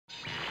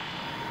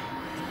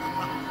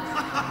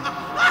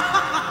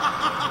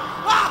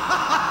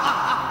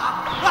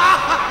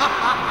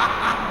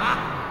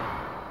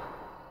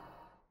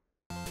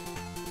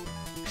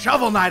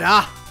Shovel Knight,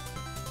 huh?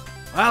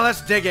 Well,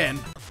 let's dig in.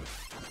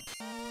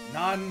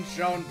 None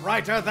shone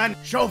brighter than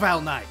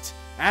Shovel Knight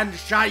and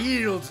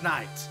Shield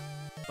Knight.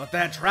 But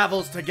their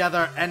travels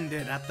together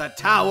ended at the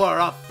Tower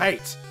of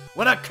Fate,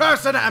 when a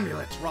cursed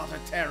amulet wrought a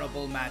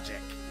terrible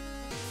magic.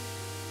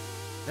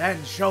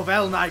 Then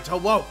Shovel Knight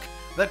awoke.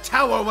 The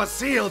tower was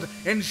sealed,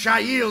 and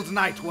Shield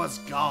Knight was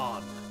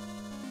gone.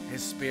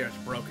 His spirit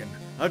broken,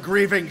 a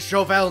grieving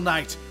Shovel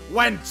Knight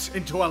went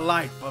into a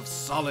life of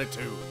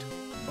solitude.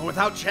 But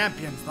without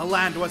champions, the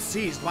land was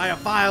seized by a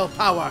vile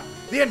power,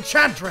 the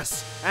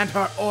Enchantress and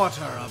her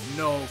Order of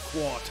No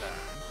Quarter.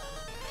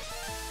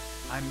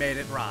 I made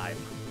it rhyme.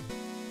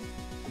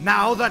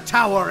 Now the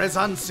tower is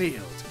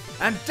unsealed,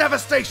 and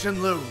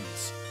devastation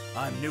looms.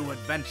 A new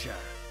adventure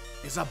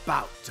is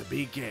about to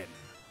begin.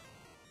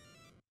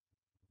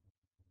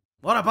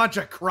 What a bunch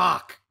of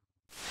crock!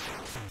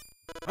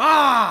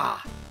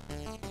 Ah!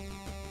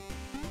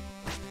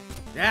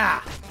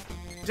 Yeah!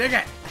 Dig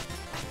it!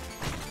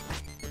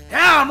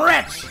 Yeah, I'm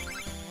rich!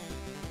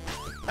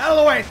 Out of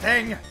the way,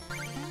 thing!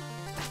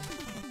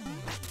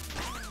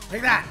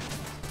 Take that!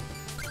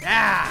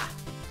 Yeah!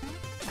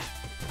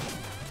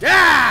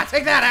 Yeah!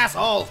 Take that,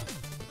 asshole!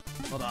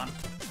 Hold on.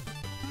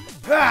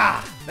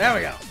 Ah! There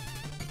we go.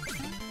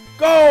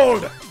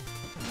 Gold!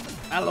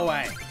 Out of the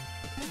way.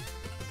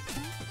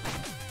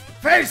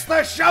 Face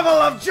the shovel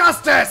of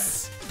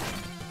justice!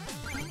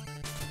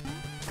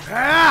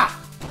 Ah!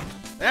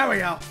 There we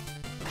go.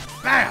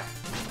 Bam!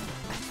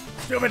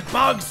 Stupid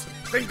bugs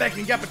think they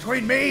can get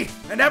between me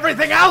and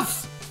everything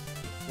else?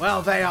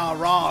 Well, they are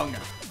wrong.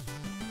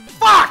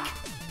 Fuck!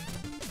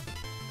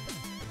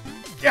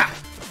 Yeah!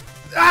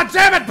 Ah,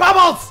 damn it,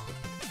 Bubbles!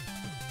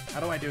 How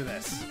do I do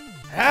this?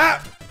 Huh?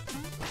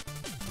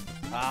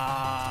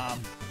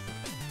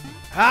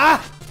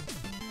 Huh?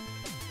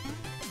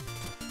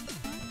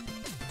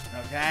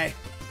 Okay.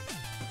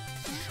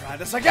 Let's try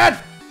this again.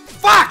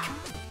 Fuck!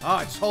 Oh,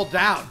 I just hold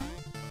down.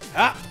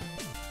 Huh?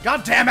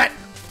 God damn it!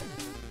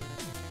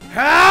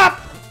 Huh?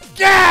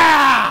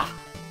 Yeah!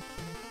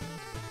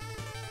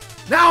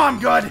 Now I'm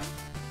good.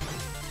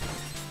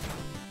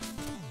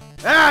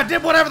 Ah, I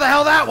did whatever the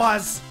hell that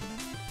was.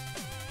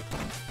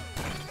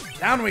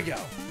 Down we go.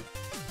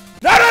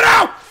 No, no,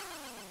 no!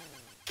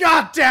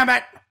 God damn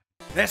it!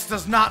 This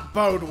does not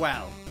bode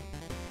well.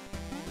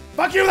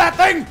 Fuck you, that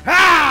thing!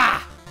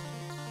 Ah!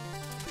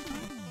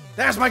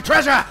 There's my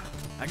treasure!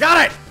 I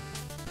got it!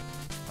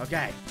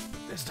 Okay,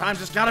 this time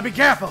just gotta be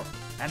careful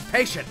and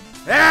patient.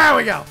 There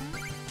we go.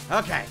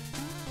 Okay.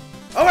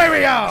 Away we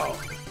go!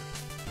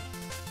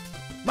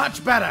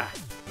 Much better.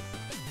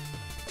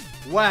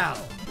 Well,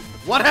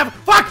 what have—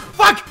 Fuck!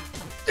 Fuck!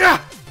 Yeah!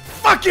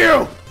 Fuck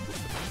you!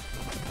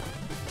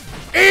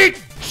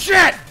 Eat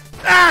shit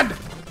and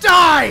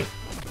die!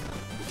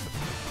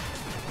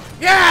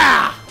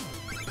 Yeah!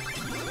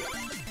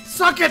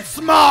 Suck it,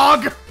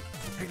 Smog!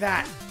 Take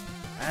that.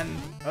 And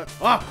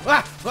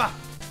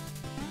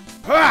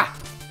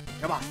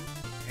come on.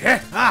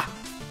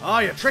 Oh,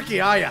 you're tricky,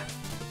 are ya?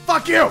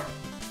 Fuck you!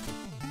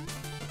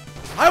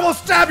 I will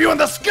stab you in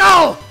the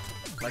skull!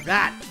 Like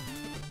that.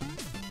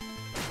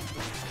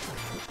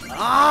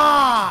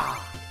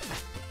 Ah!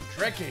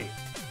 Tricky.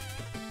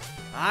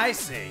 I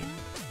see.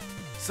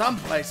 Some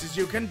places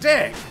you can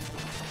dig.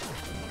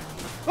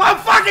 Oh,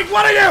 fucking,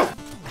 what are you?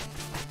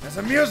 There's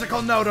a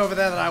musical note over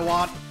there that I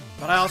want,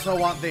 but I also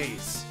want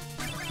these.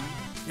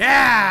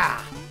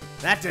 Yeah!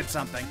 That did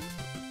something.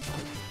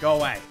 Go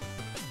away.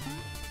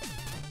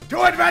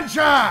 To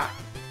adventure!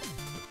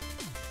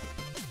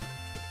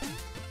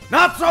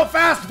 Not so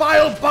fast,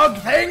 vile bug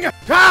thing!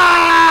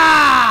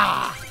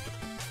 Ah!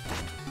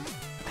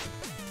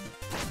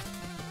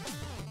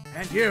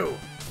 And you,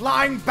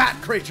 flying bat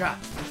creature,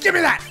 give me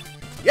that!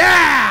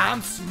 Yeah!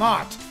 I'm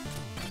smart.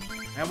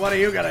 And what are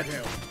you gonna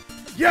do?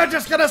 You're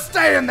just gonna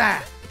stay in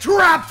there,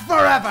 trapped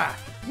forever,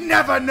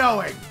 never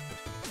knowing.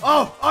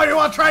 Oh, you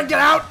wanna try and get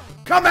out?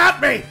 Come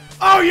at me!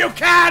 Oh, you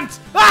can't!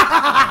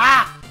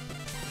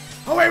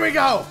 Away we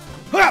go!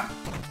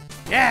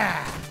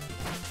 Yeah!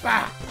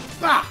 Bah!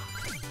 Bah!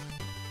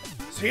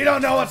 So you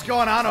don't know what's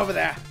going on over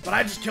there, but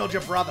I just killed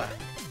your brother.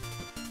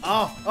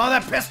 Oh,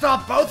 that pissed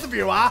off both of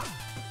you, huh?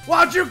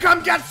 Why don't you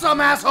come get some,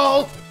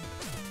 asshole?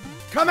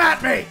 Come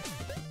at me!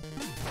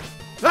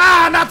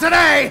 Ah, not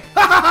today!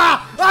 Ha ha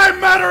ha! I'm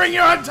murdering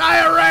your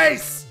entire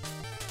race!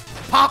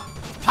 Pop!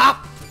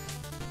 Pop!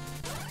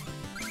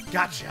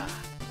 Gotcha.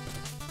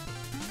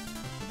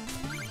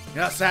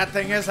 You know, sad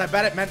thing is, I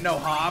bet it meant no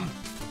harm,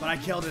 but I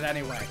killed it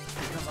anyway,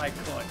 because I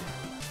could.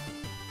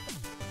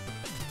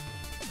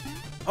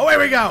 Away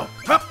we go!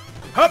 Hup!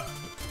 Hup!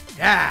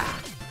 Yeah!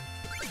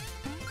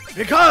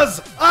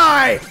 Because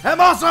I am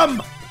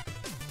awesome!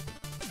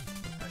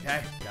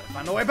 Okay, gotta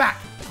find a way back.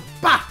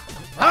 Bah!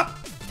 Hup!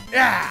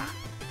 Yeah!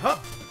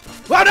 Hup!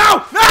 Oh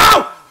no!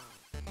 No!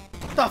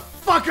 What the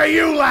fuck are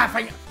you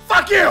laughing at?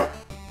 Fuck you!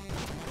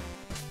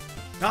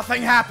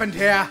 Nothing happened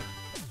here.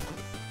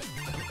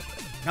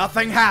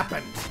 Nothing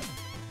happened.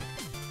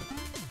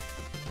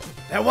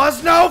 There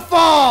was no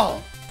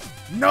fall!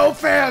 No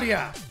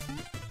failure!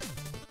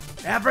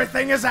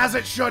 Everything is as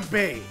it should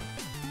be.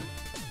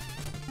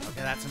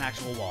 Okay, that's an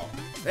actual wall.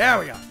 There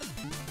we go.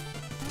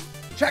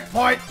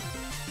 Checkpoint!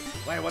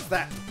 Wait, what's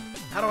that?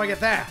 How do I get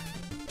there?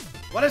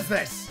 What is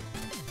this?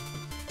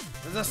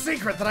 There's a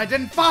secret that I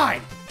didn't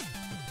find!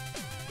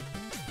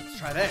 Let's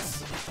try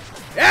this.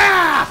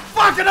 Yeah!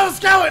 Fuck, another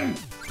skeleton!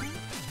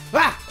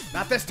 Ah!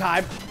 Not this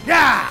time.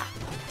 Yeah!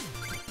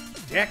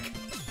 Dick.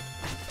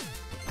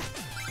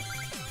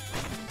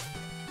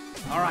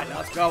 Alright, now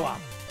let's go up.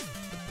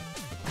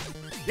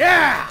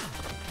 Yeah!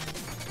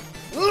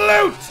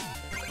 Loot!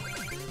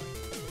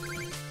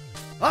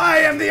 I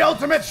am the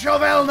ultimate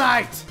Shovel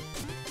Knight!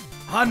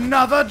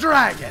 Another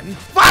dragon?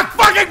 Fuck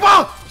fucking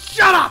ball!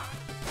 Shut up!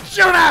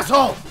 Shoot,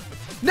 asshole!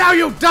 Now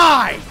you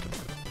die!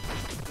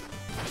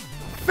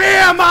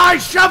 Fear my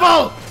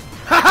shovel!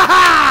 Ha ha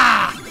ha!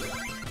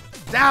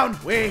 Down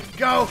we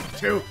go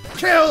to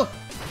kill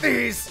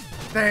these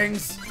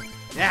things.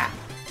 Yeah.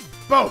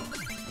 Boom.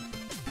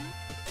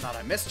 Thought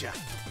I missed you,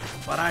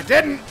 but I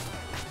didn't.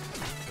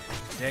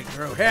 Dig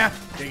through here.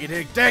 Diggy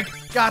dig dig.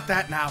 Got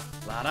that now.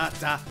 La da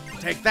da.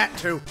 Take that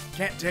too.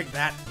 Can't dig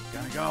that.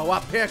 Gonna go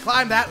up here,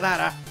 climb that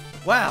ladder.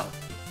 Well,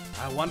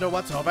 I wonder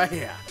what's over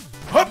here.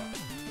 Hup!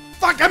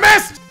 Fuck, I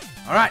missed!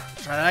 Alright,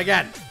 try that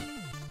again.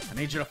 I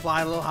need you to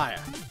fly a little higher.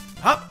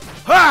 Hup!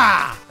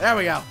 Ha! There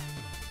we go.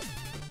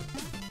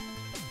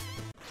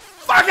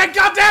 Fucking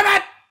goddamn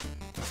it!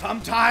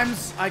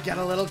 Sometimes I get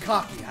a little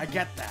cocky, I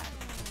get that.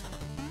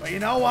 But you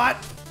know what?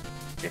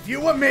 If you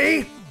were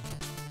me,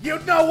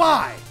 you'd know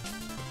why.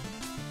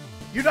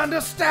 You'd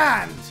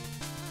understand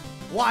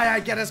why I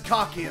get as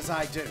cocky as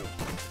I do.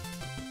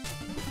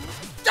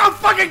 Don't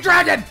fucking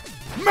dragon!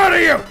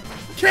 Murder you!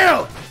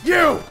 Kill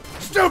you!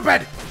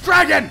 Stupid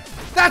dragon!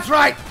 That's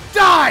right!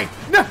 Die!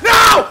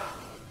 No!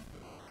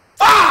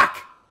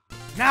 Fuck!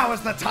 Now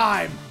is the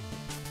time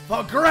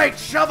for great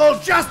shovel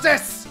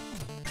justice!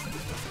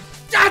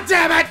 God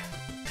damn it!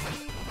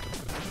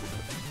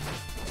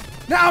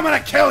 Now I'm gonna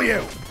kill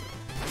you!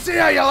 See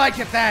how you like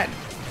it then!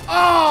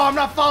 Oh, I'm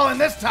not falling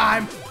this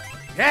time!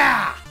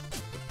 Yeah!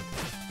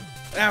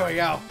 There we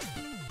go.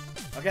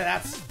 Okay,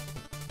 that's...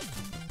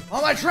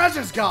 all my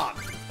treasure's gone!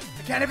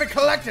 I can't even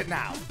collect it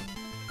now!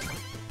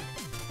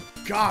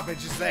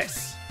 Garbage is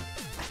this?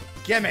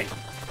 Gimme!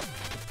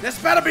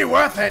 This better be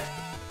worth it!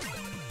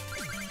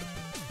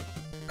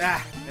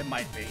 Ah, it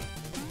might be.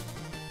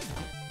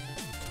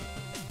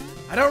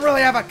 I don't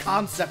really have a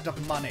concept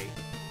of money.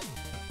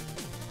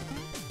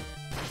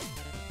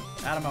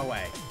 Out of my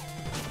way.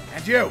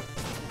 And you!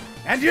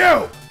 And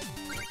you!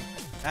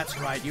 That's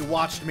right, you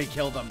watched me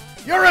kill them.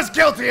 You're as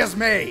guilty as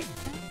me!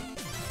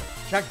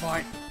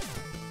 Checkpoint.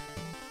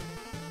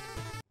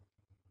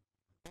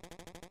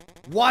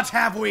 What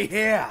have we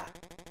here?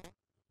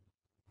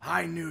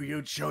 I knew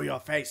you'd show your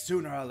face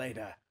sooner or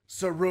later,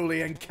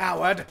 cerulean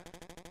coward.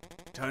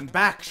 Turn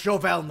back,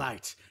 Shovel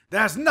Knight.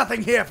 There's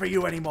nothing here for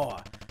you anymore.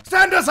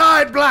 Stand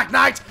aside, Black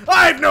Knight!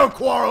 I've no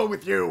quarrel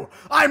with you!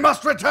 I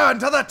must return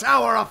to the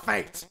Tower of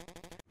Fate!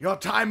 Your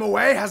time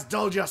away has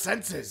dulled your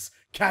senses,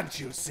 can't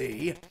you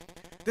see?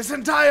 This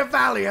entire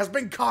valley has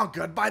been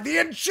conquered by the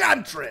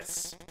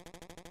Enchantress!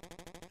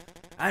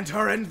 And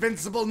her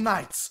invincible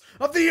knights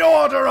of the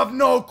Order of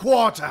No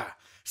Quarter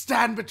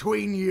stand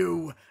between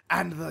you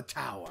and the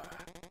tower.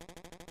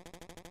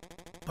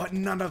 But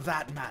none of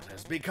that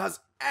matters, because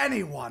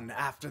anyone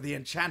after the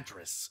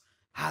Enchantress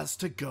has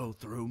to go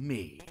through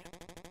me.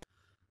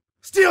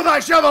 Steal thy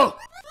shovel!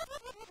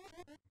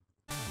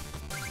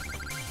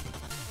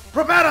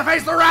 Prepare to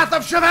face the wrath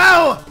of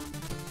Chevelle!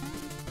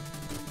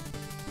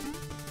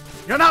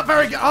 You're not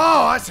very good.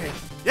 Oh, I see.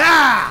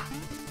 Yeah!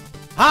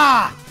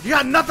 Ah! You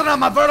got nothing on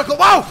my vertical.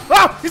 Whoa!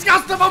 Whoa! He's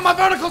got stuff on my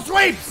vertical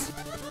sweeps!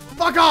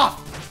 Fuck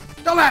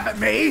off! Don't laugh at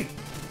me!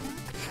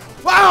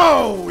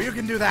 Whoa! You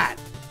can do that.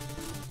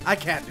 I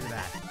can't do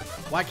that.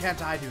 Why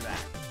can't I do that?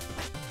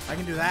 I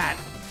can do that.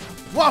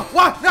 Whoa!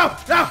 Whoa! No!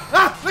 No!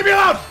 Ah! Leave me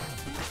alone!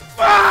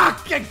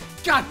 Fuck!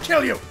 God,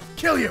 kill you!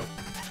 Kill you!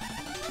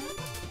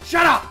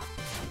 Shut up!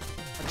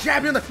 I'll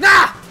jab you in the...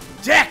 Nah!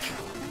 Dick!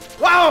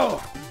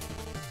 Whoa!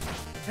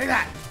 Take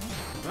that!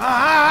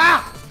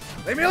 Ah!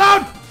 Leave me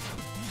alone!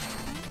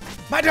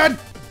 My turn!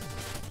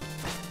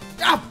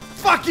 Ah!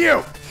 Fuck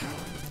you!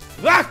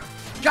 Ah!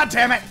 God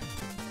damn it!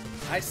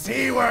 I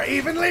see we're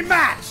evenly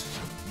matched!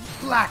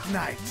 Black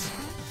Knight!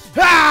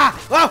 Ah!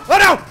 Oh, oh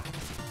no!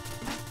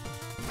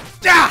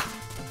 Ah!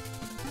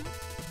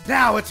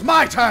 Now it's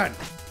my turn!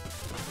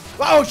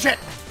 Oh shit!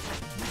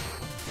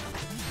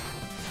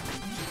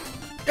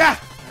 Yeah!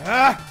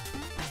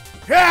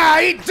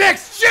 Yeah! Eat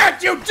dicks!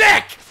 Shit, you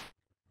dick!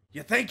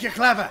 You think you're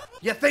clever?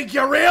 You think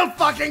you're real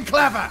fucking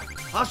clever?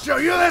 I'll show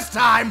you this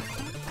time!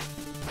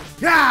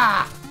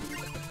 Yeah!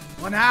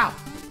 What now?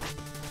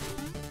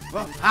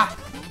 Well,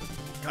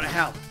 go to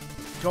hell.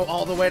 Go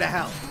all the way to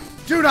hell.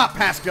 Do not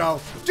pass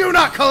go. Do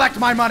not collect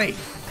my money.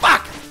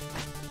 Fuck!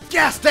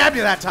 Yeah, stabbed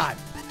you that time.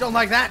 Don't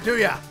like that, do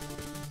ya?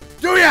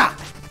 Do ya?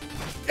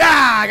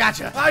 Yeah, I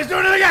gotcha. Oh, he's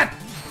doing it again.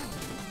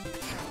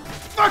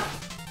 Fuck!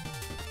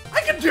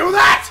 I can do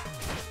that!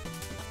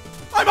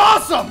 I'm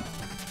awesome!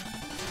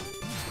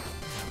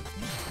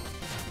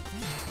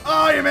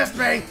 Oh, you missed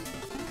me!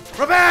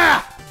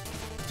 Prepare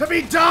to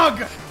be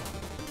dug!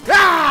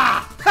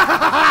 Ah! Ha ha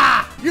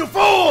ha! You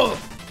fool!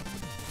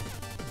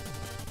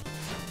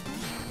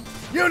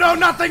 You know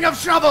nothing of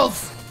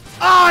shovels!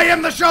 I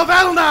am the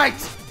Shovel Knight!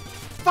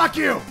 Fuck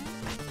you!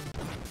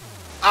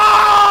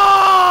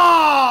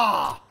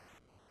 Ah!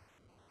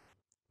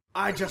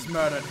 I just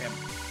murdered him.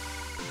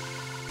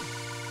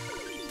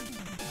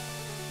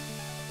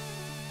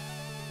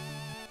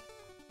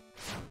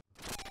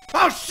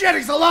 Oh shit,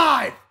 he's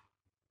alive!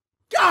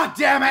 God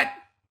damn it!